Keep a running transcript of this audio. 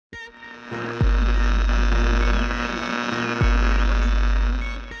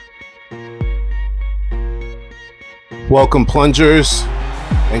Welcome, plungers.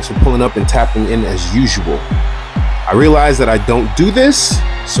 Thanks for pulling up and tapping in as usual. I realize that I don't do this,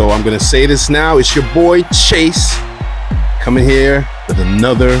 so I'm gonna say this now. It's your boy Chase coming here with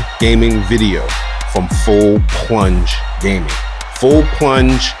another gaming video from Full Plunge Gaming. Full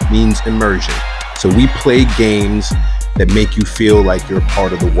plunge means immersion. So we play games that make you feel like you're a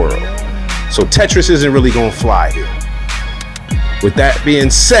part of the world. So Tetris isn't really gonna fly here. With that being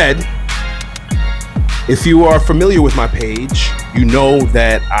said, if you are familiar with my page, you know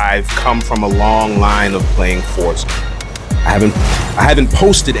that I've come from a long line of playing Forza. I haven't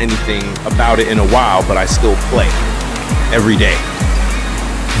posted anything about it in a while, but I still play every day.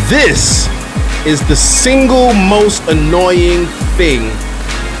 This is the single most annoying thing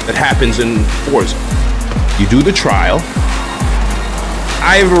that happens in Forza. You do the trial.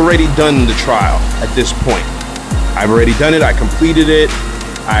 I've already done the trial at this point. I've already done it, I completed it.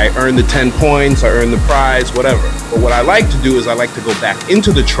 I earned the 10 points, I earned the prize, whatever. But what I like to do is I like to go back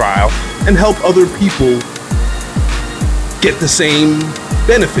into the trial and help other people get the same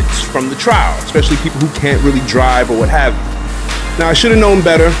benefits from the trial, especially people who can't really drive or what have you. Now, I should have known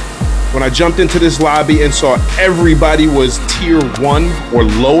better when I jumped into this lobby and saw everybody was tier 1 or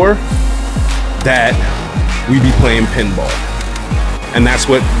lower, that we'd be playing pinball. And that's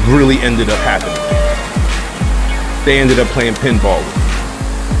what really ended up happening. They ended up playing pinball with me.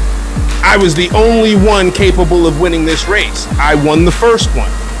 I was the only one capable of winning this race. I won the first one.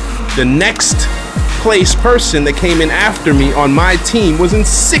 The next place person that came in after me on my team was in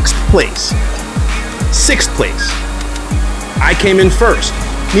 6th place. 6th place. I came in first.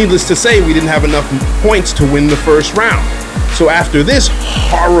 Needless to say, we didn't have enough points to win the first round. So after this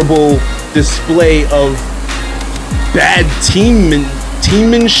horrible display of bad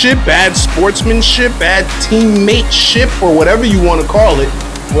teammanship, bad sportsmanship, bad teammateship, or whatever you want to call it,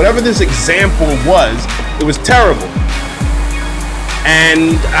 whatever this example was, it was terrible.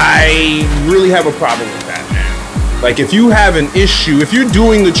 And I really have a problem with that, man. Like, if you have an issue, if you're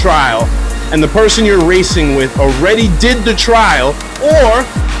doing the trial and the person you're racing with already did the trial or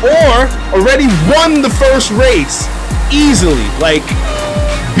already won the first race easily, like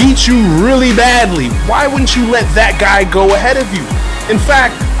beat you really badly, why wouldn't you let that guy go ahead of you? In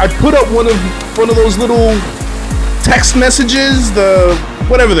fact, I put up one of those little text messages,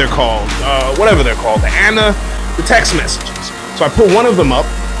 whatever they're called, the text messages. So I put one of them up,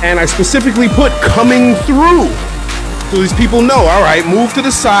 and I specifically put "coming through," so these people know, all right, move to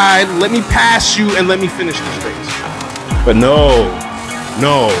the side, let me pass you, and let me finish this race. But no,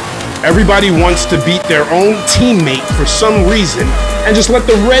 everybody wants to beat their own teammate for some reason, and just let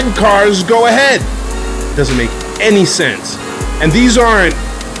the red cars go ahead. It doesn't make any sense. And these aren't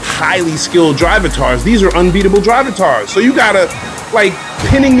highly skilled drivatars, these are unbeatable drivatars. So you gotta, like,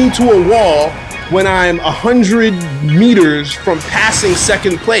 pinning me to a wall when I'm 100 meters from passing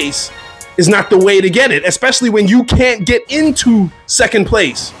 2nd place is not the way to get it, especially when you can't get into 2nd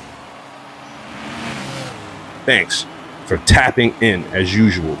place. Thanks for tapping in as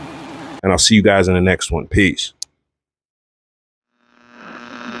usual, and I'll see you guys in the next one. Peace.